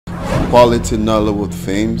quality Nollywood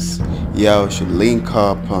films, y'all should link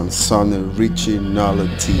up on SUNYRICHY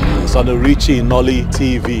NollyTV. SUNYRICHY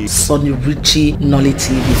NollyTV. SUNYRICHY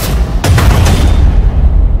NollyTV.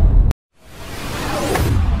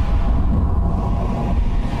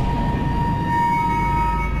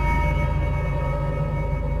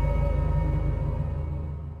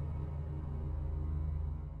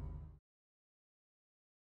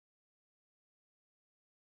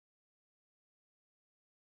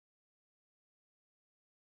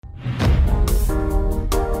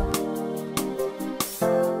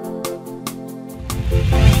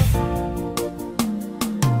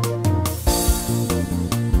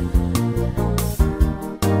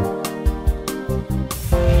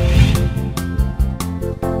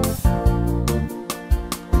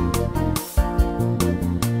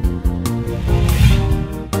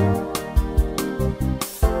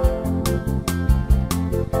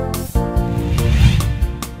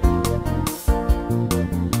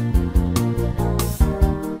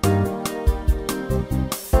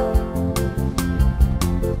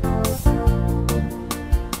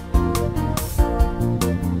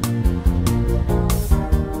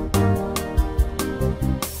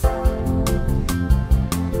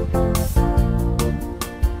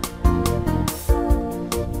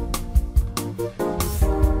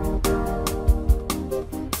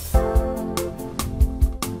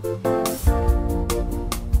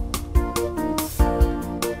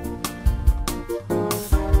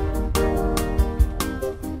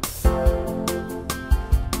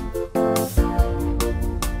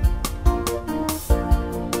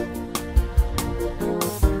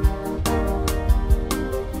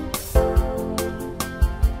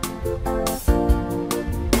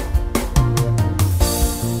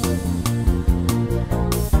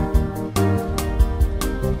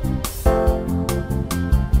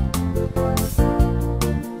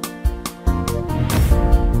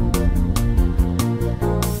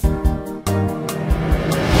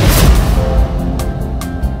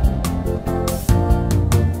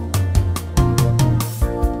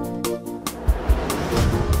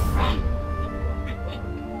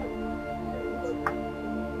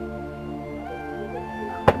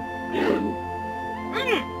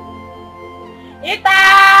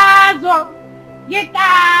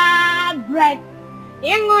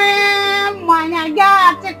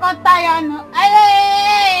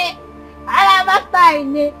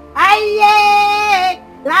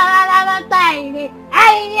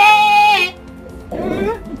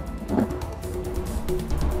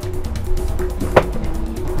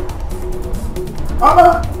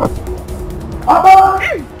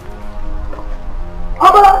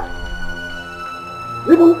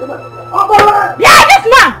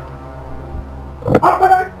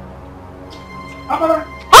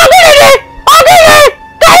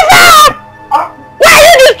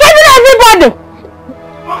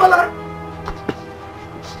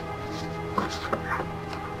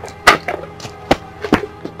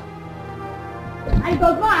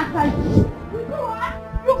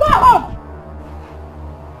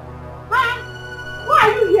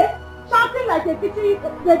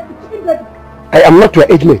 I am not your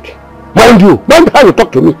age mate. Mind you, mind how you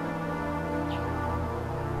talk to me.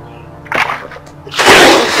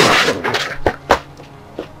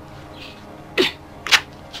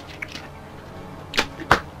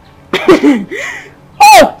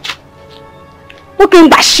 Oh! Okay,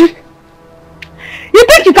 Bashi. You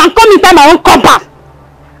think you can come inside my own compound?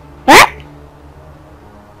 Eh?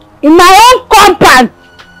 In my own compound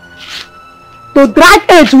to drag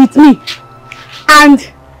age with me and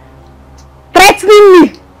threatening me.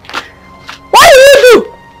 What will you do?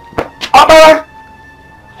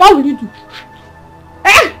 What will you do?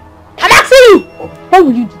 Eh? I'm asking you. What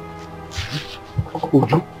will you do?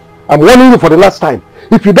 Uju, I'm warning you for the last time.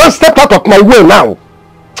 If you don't step out of my way now,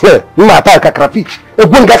 you might attack a crappy.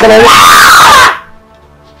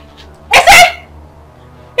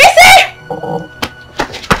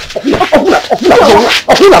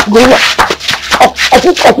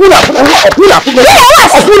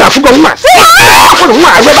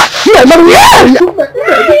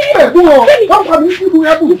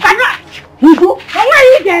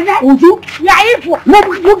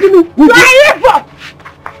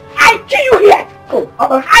 I kill you here!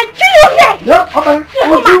 I kill you here!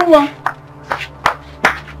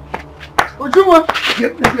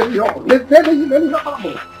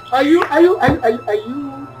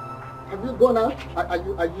 Have you gone out? Are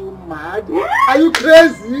you mad? Are you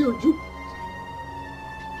crazy, Uju?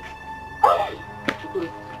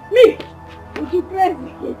 Me? Uju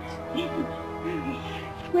crazy?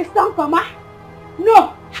 Question, comma?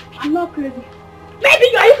 No, I'm not crazy. Maybe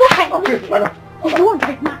you're even Okay, madam. It's the one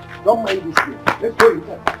right now. Don't mind this thing. Let's go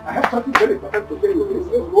inside. I have something very important to tell you. Let's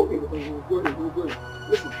go in. Go in.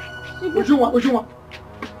 Listen. Ujunwa.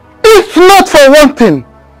 If not for one thing,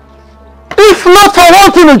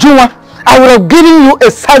 Ujunwa, I would have given you a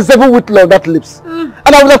sizable whittle on that lips. And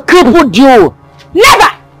I would have crippled you. Never!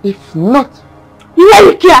 If not. You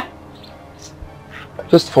really care?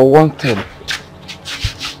 Just for one thing.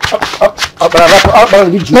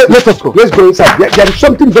 Let us go. Let's go inside. There is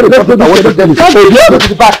something very important I want to tell you. Go to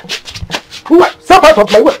the back. Step out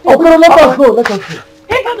of my way. Okay, let us go.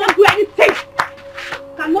 He cannot do anything.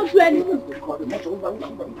 Cannot do anything.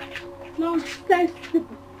 Nonsense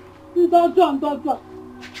people. Don't.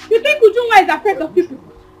 You think Ujunwa is afraid of people?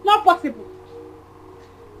 Not possible.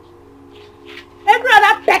 Every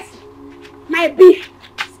other person might be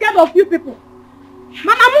scared of you people.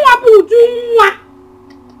 Mama Muwabu Ujunwa.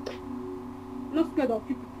 Not scared of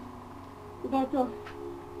people. Don't.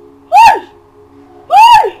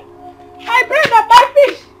 I bring up my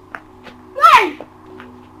fish. Fly.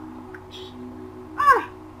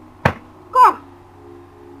 Come.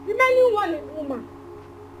 The man you want a woman.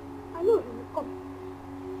 I know you will come.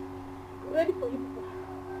 I'm ready for you people.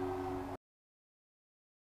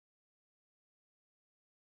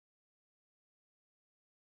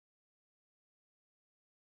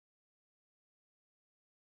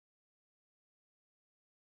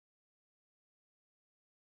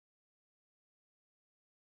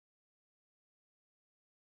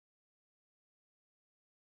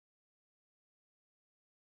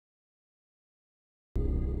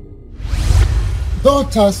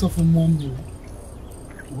 Daughters of a mommy,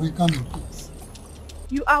 welcome in peace.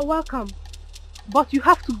 You are welcome, but you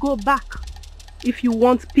have to go back if you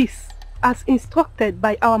want peace, as instructed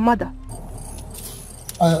by our mother.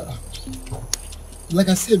 Like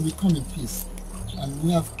I said, we come in peace, and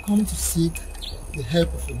we have come to seek the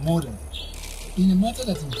help of a mother in a matter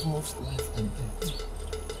that involves life and death.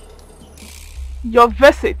 Your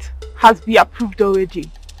visit has been approved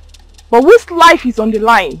already, but whose life is on the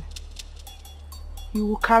line? He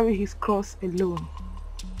will carry his cross alone.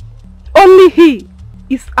 Only he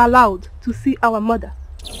is allowed to see our mother.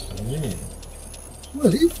 Oh.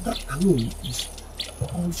 Well, if that alone is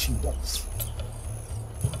all she does,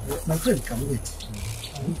 my friend can wait.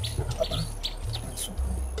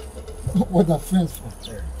 What are friends for?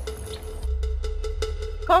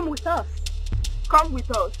 Come with us. Come with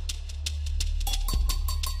us.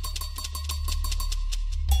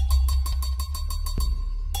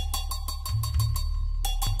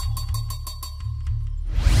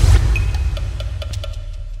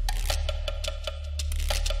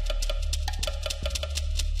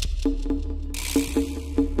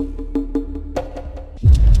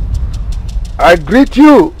 I greet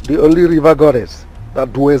you, the only river goddess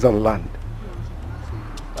that dwells on land.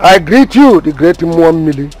 I greet you, the great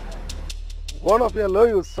Mwamili. One of your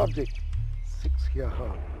loyal subjects seeks your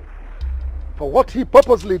hand. For what he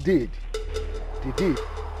purposely did, the deed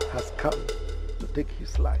has come to take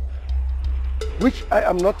his life, which I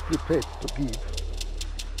am not prepared to give.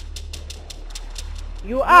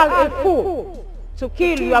 You are a fool to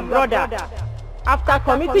kill your brother after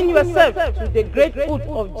committing yourself to the great oath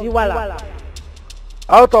of Jiwala.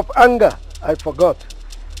 Out of anger, I forgot.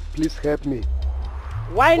 Please help me.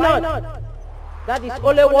 Why not? That is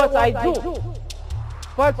only what I do.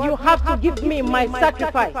 But you have to give me my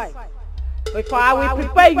sacrifice before I will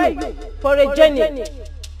prepare you for a journey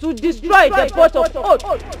to destroy the pot of oath.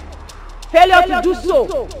 Failure to do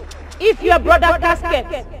so, if your brother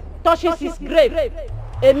casket touches his grave,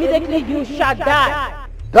 immediately you shall die.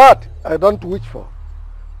 That I don't wish for.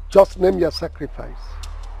 Just name your sacrifice.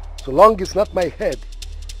 So long it's not my head,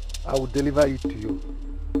 I will deliver it to you.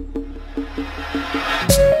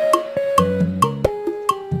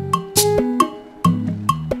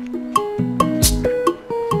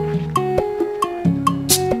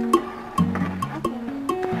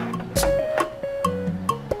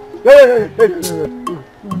 Hey.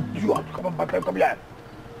 Idiot, come here.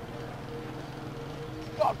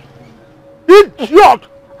 Idiot!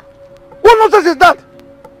 What nonsense is that?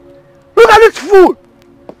 Look at this fool!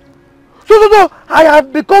 So, I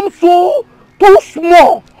have become so too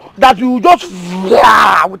small that you just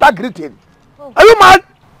without greeting. Oh. Are you mad?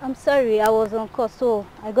 I'm sorry, I was on call, so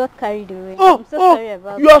I got carried away. I'm so sorry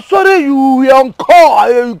about that. You are sorry you were on call,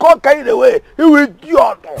 you got carried away. You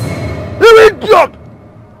idiot! You idiot!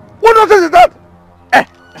 What nonsense is that?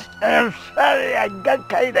 I'm sorry, I got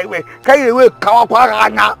carried away.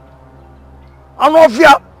 Kawakwagana. I'm not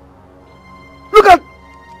fear. Look at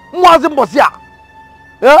Mwazim Bosia.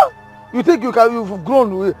 Yeah? You think you've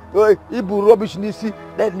grown with Ibu rubbish Nisi,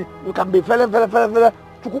 then you can be fella.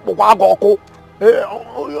 I'm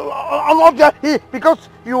not just because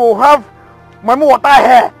you have my water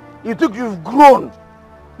hair. You think you've grown.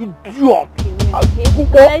 Idiot.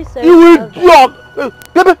 You idiot.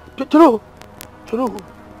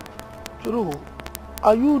 Churu,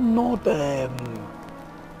 are you not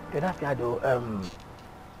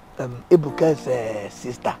Ebuka's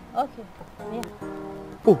sister? Okay, yeah.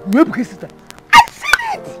 Oh, you Ebuka's sister? I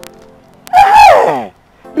said it! Hey!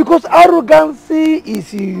 Because arrogancy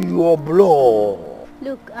is in your blood.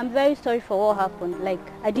 Look, I'm very sorry for what happened. Like,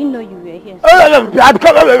 I didn't know you were here.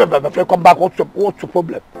 Come back. What's your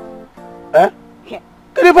problem? Eh? Yeah.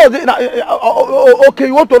 Okay,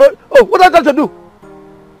 you want to know? Oh, what does that do?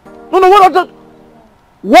 No, what does that?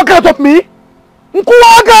 Walk out of me? Idiot!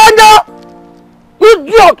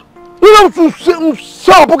 You have to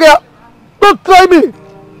shut up, okay? Don't try me.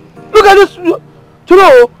 Look at this. You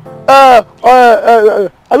know, are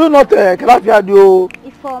you not Kalafiadio?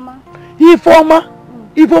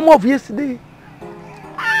 Informer of yesterday.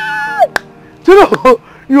 You know,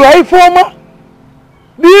 you are informer.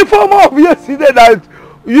 The informer of yesterday that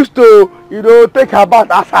used to, take her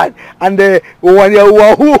bath outside and when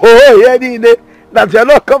you that you are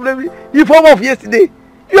not coming. Informer of yesterday.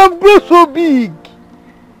 You have grown so big.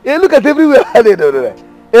 Yeah, look at everywhere.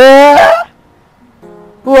 Yeah.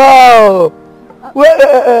 Wow.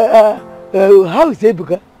 How is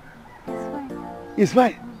Ebuka? It's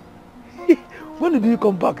fine. When did you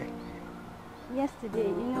come back?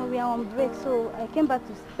 Yesterday. We are on break, so I came back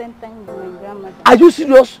to spend time with my grandmother. Are you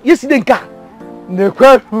serious? Yesterday in car?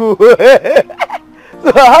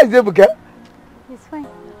 So how is Ebuka? He's fine.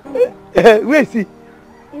 Where is he?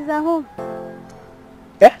 He's at home.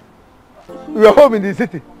 Eh? You are home in the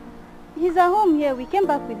city? He's at home here. We came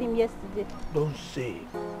back with him yesterday. Don't say.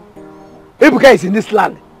 Ebuka is in this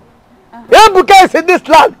land. Ebuka is in this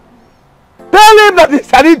land. Tell him that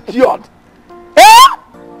he's an idiot.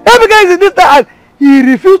 Ebuka is in this land. He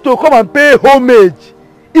refused to come and pay homage.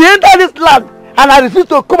 He entered this land and I refused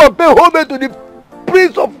to come and pay homage to the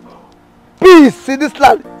Prince of Peace in this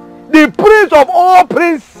land. The Prince of all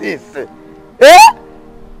princes. The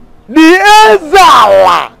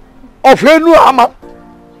Ezala of Enuama.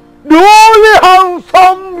 The only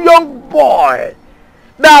handsome young boy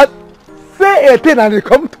that say a thing and it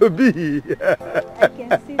come to be. I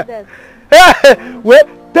can see that. Well,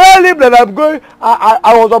 tell him that I'm going.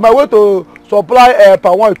 I was on my way to supply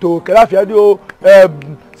palm wine to Kelafiadio,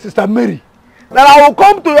 Sister Mary. That I will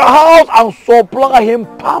come to your house and supply him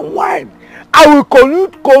palm wine. I will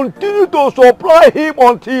continue to supply him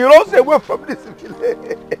until he runs away from this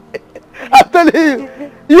village. I'm telling you,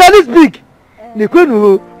 you are this big.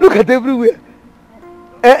 Look at everywhere.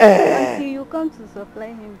 Until you come to supply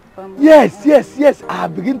him palm wine. Yes. I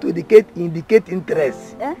begin to indicate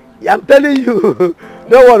interest. Yeah, I'm telling you.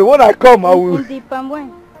 Don't worry, when I come, I will. In the palm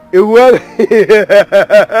wine. It will.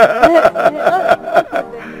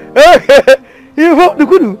 You hope the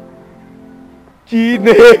good.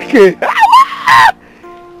 Chineke.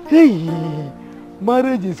 Hey,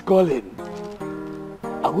 marriage is calling.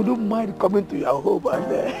 I wouldn't mind coming to your home and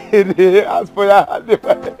ask for your hand.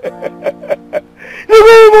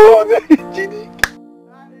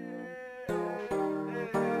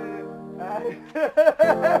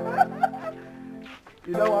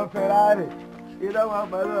 You don't want Ferrari. You don't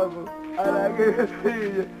want my love. I like it.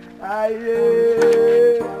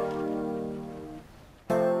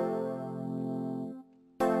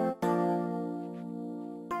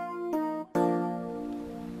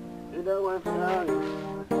 You don't want Ferrari.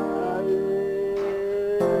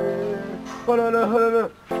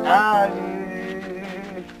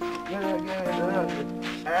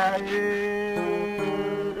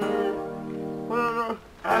 No.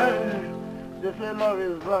 The love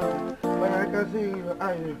is gone. When I can see you,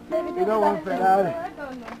 you don't want Ferrari.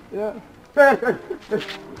 Yeah.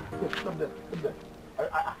 Stop there.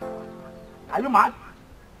 Are you mad?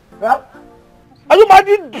 Yeah? Are you mad,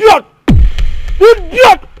 idiot?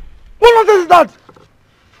 Idiot! What nonsense is that?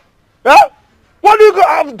 Yeah? Why do you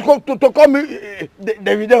have to call me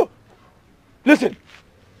Davido? Listen,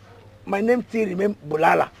 my name still remains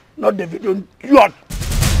Bulala, not Davido, idiot.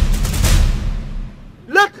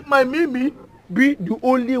 Let my Mimi be the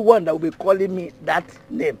only one that will be calling me that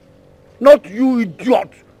name. Not you, idiot.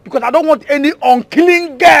 Because I don't want any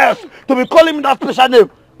unclean girls to be calling me that special name.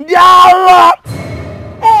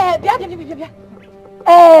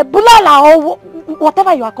 Bulala or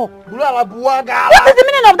whatever you are called. Bulala Buaga. What is the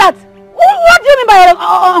meaning of that? What do you mean by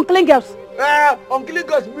unclean girls? Unclean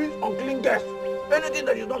girls means unclean girls. Anything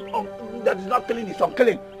that is not clean is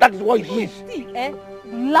unclean. That is what it means.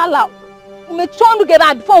 Lala. Mechon get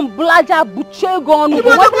that phone blaja buchegon.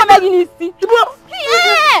 What am I going to see?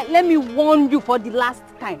 Let me warn you for the last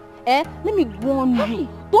time. Let me warn you.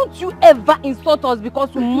 Don't you ever insult us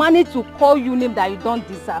because we managed to call you name that you don't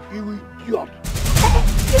deserve. You idiot.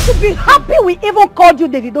 You should be happy we even called you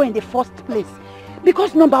Davido in the first place.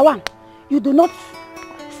 Because number one, you do not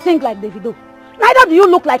sing like Davido. Neither do you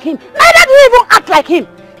look like him. Neither do you even act like him.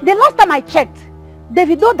 The last time I checked,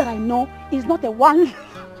 Davido that I know is not a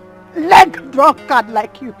one-leg drunkard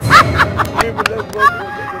like you.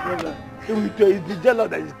 It's the jealous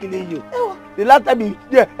that is killing you. The last time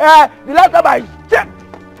I checked,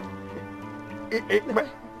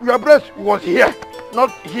 your breast was here,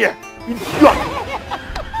 not here. Idiot.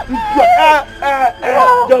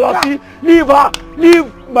 Jealousy. Leave her.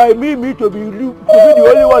 Leave me to be the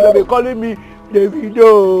only one that be calling me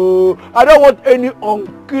Davido. I don't want any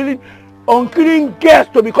unclean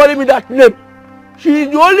guest to be calling me that name. She is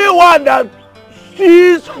the only one that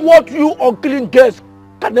sees what you unclean guests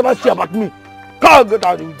can never see about me. Can't get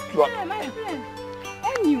out of it. Yeah, my friend.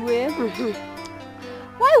 Anyway,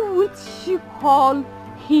 why would she call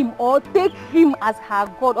him or take him as her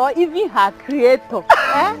God or even her creator?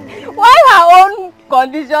 Why her own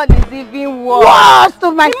condition is even worse?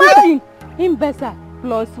 To my imagine him better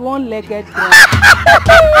plus one-legged girl.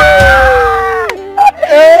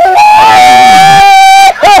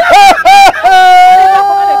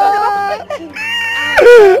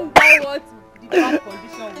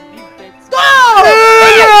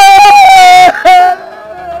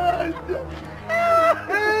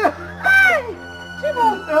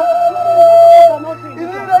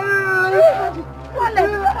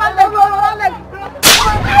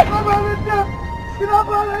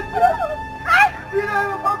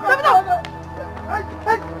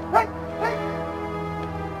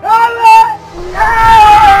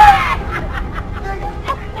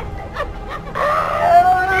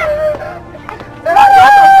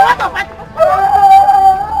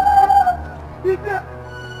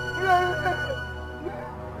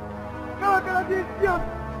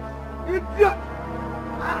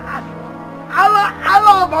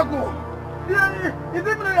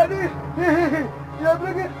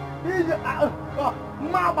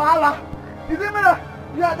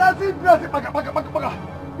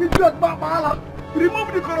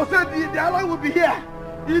 Remove the corset, the alarm will be here.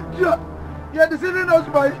 Idiot. You are deceiving us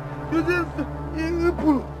by using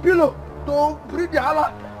pillow to breathe the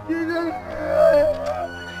alarm. Idiot.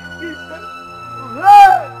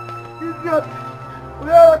 We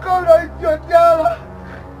are called an idiot.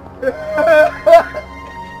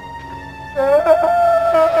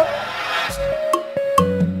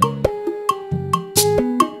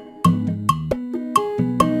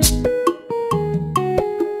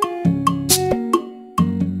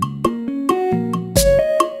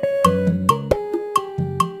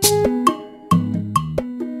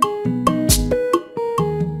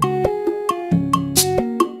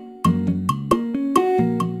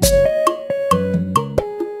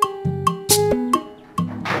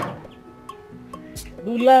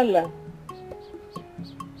 Bulala.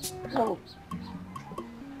 Oh.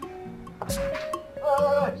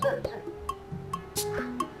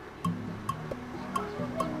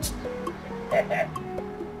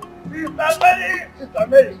 Sister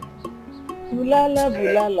Mary. Bulala.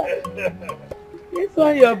 This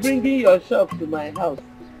one you're bringing your shop to my house.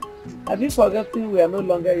 Have you forgotten we are no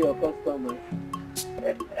longer your customers?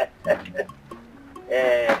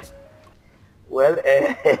 Well,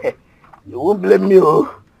 you won't blame me.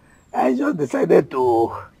 I just decided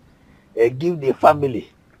to give the family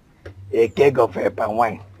a keg of palm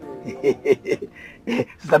wine.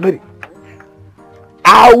 Sister Mary,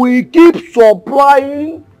 I will keep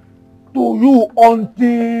supplying to you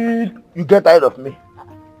until you get tired of me.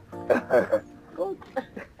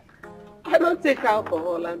 I don't take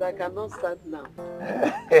alcohol and I cannot stand now.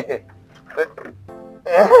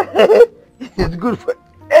 It's good for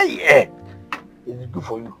it's good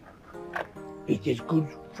for you. It is good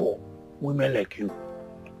for women like you.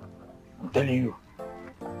 I'm telling you.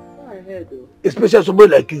 I heard you. Especially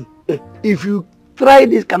somebody like you. If you try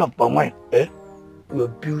this kind of palm wine, your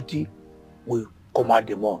beauty will come out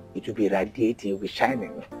the more. It will be radiating, it will be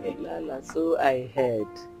shining. Lala, so I heard.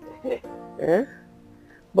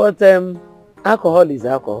 But alcohol is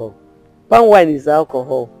alcohol. Palm wine is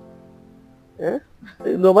alcohol.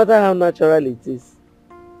 No matter how natural it is.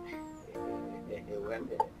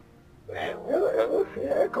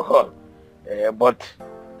 Alcohol. But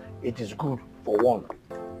it is good for one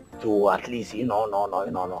to at least,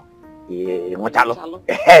 Ngochalo.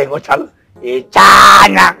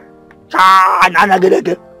 Chana. Chana.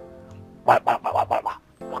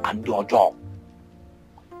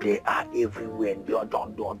 They are everywhere. Don't.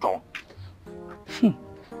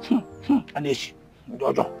 Anish,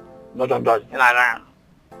 don't.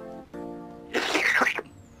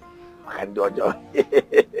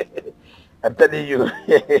 I'm telling you.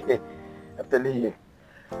 I'm telling you.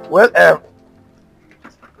 Well,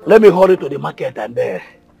 let me hold it to the market and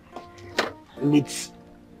meet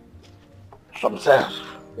some sense.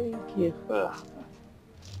 Thank you.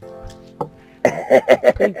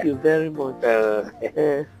 Thank you very much.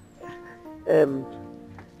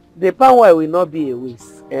 The power will not be a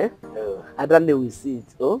waste. I don't know we see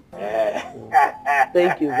it. Oh?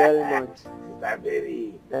 Thank you very much. Sister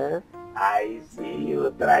Mary, I see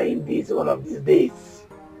you trying this one of these days.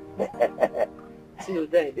 Till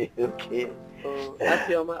then. Okay. Oh, that's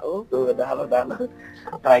your ma. Oh?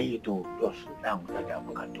 Try you to just sit down like a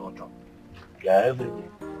book and Jojo. You are everywhere.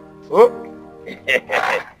 Oh!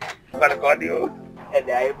 I'm gonna call you. And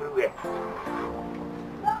they are everywhere.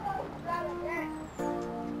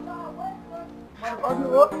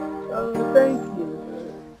 Oh, thank you.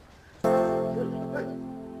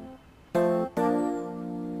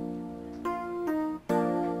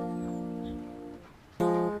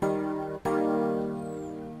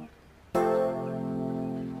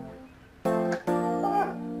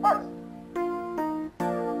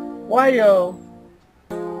 Why yo?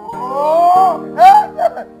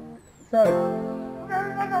 Sorry.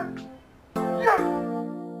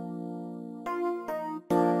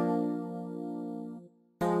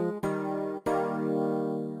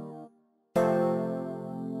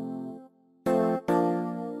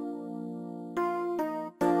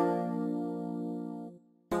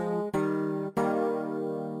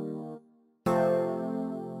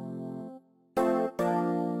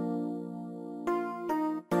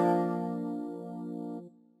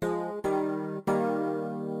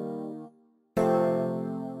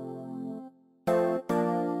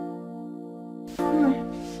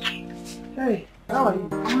 Hey, how are you?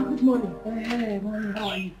 Good morning. Hey, morning. How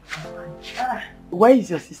are you? Where is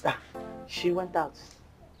your sister? She went out.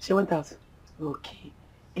 She went out? Okay.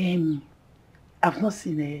 I've not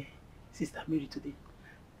seen Sister Mary today.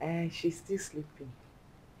 She's still sleeping.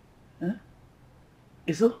 Huh?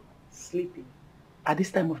 Is so? Sleeping. At this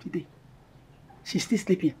time of the day? She's still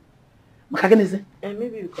sleeping?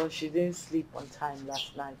 Maybe because she didn't sleep on time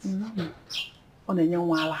last night. Go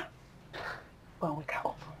and wake her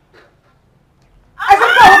up. I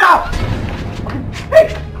said go out! Hey!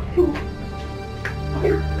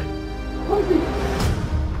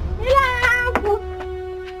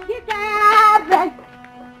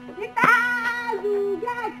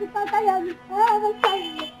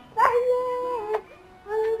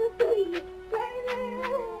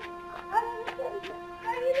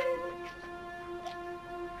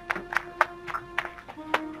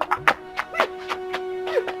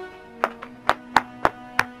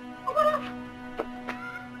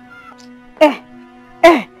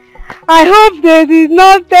 I hope they did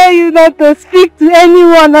not tell you not to speak to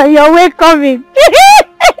anyone on your way coming.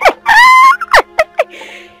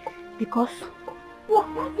 Because? What?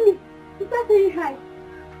 That's me. You start saying hi.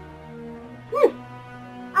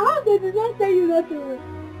 I hope they did not tell you not to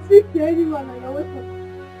speak to anyone on your way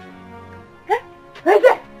coming. Right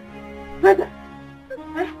there. Right there.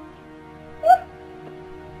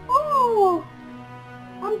 Oh,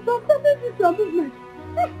 I'm suspecting this your movement.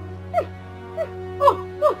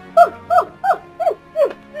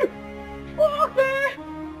 Okay.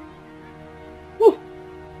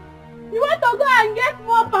 You want to go and get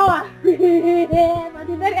more power? But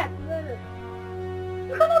the very accident.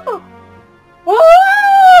 You cannot talk.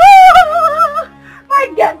 Oh, my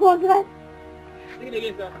guess was right. Say it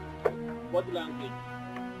again, sir. What language?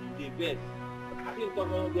 The best. I think it's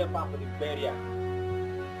on their part for the barrier.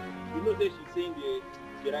 You know that she's saying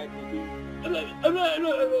the right thing.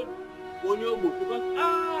 Because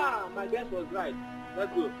my guess was right.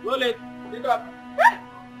 Let's go. Roll it. Pick up.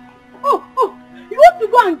 Oh, you want to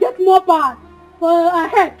go and get more power for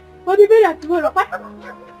ahead for the video tomorrow.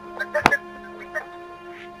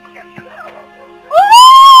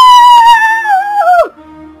 Oh,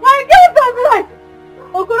 my guess was right.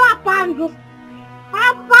 Okoro Apango.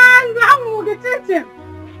 Apango, get it.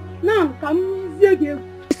 Now, come easy again.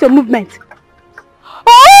 It's a movement.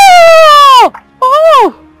 Oh!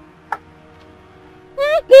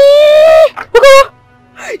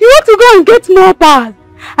 You want to go and get more powers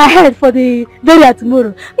ahead for the burial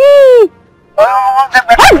tomorrow.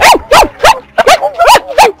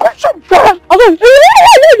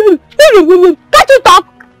 Can't you talk?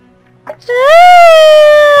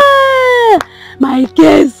 My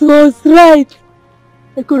guess was right.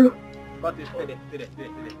 Okoro.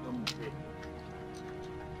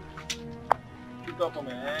 talk for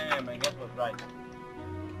me. My guess was right.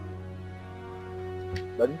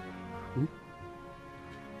 Daddy?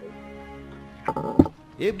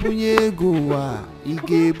 Ebunye guwa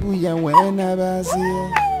igebu ya wena bazie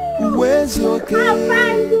uwezi oke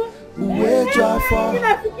uweju afọ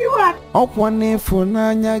ọkwane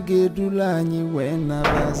funanya gedula anyi wena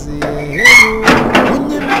bazie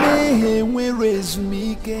onye mmehie nwere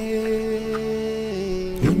ezumike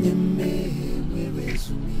onye mmehie nwere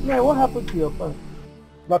ezumike. Yeah, what happened to your phone?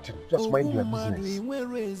 Nothing, just mind your business.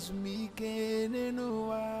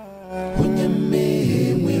 Onye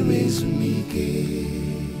mmehie nwere ezumike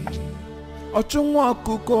ọchụnwa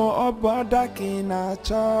ọkụkọ ọbọda ka ị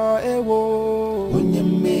na-achọ ewo onye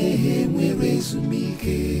mmehie nwere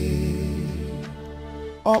ezumike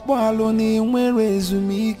ọkpọalụ na nwere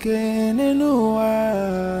ezumike n'ụwa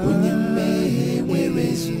onye mmehie nwere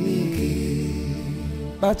ezumike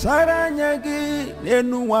kpachara anya gị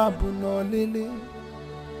n'ụwa bụ n'olile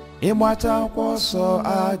ịgbata akwụkwọ ọsọ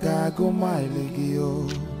a ga-agụ maịlị gị o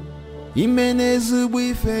ime na ezigbo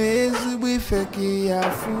ife ka ya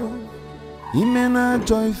afụ ime na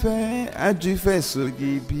ajọ ife so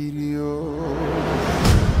gị biri o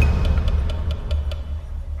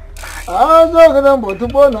ajọ gị mbụ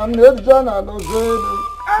tupu na m na-ejicha na n'ụzọ elu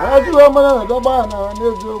ajụghị ọmara na dọgba na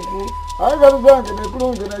n'eziokwu anyị ga-arụza nke na-ekuru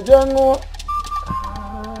nke na-eje ṅụọ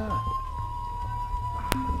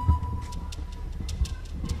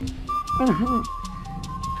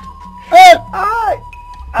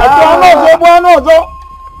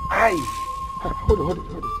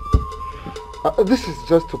This is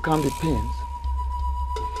just to calm the pains.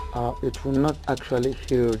 It will not actually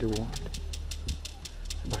heal the wound.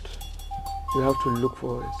 But you have to look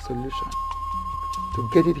for a solution to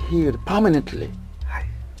get it healed permanently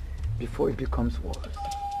before it becomes worse.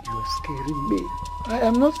 You are scaring me. I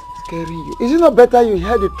am not scaring you. Is it not better you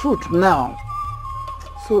hear the truth now?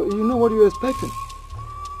 So you know what you're expecting.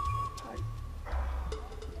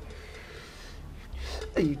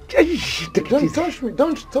 Don't touch me.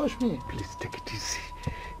 Don't touch me. Please take it easy.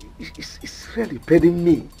 It's really paining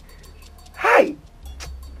me. Hi.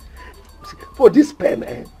 For this pen,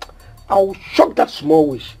 I will shock that small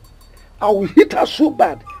wish. I will hit her so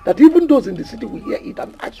bad that even those in the city will hear it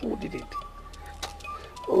and ask who did it.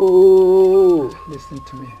 Oh, listen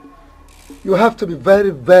to me. You have to be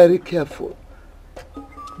very, very careful.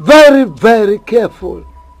 Very, very careful.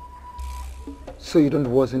 So you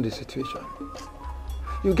don't worsen the situation.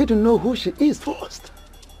 You get to know who she is first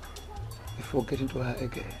before getting to her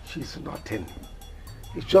again. She's nothing.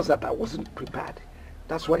 It's just that I wasn't prepared.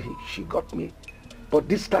 That's why she got me. But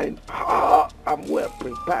this time, I'm well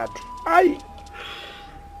prepared.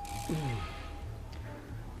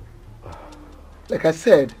 Like I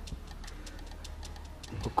said,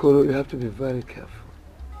 Okoro, you have to be very careful.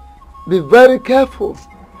 Be very careful.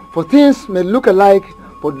 For things may look alike,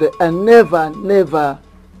 but they are never, never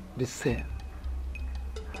the same.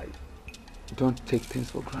 Don't take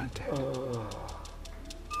things for granted.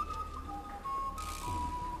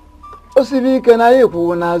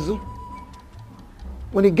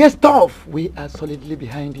 When it gets tough, we are solidly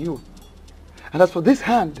behind you. And as for this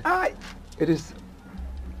hand, it is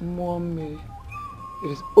Mwamiri.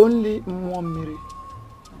 It is only Mwamiri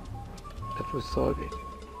that will solve it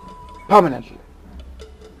permanently.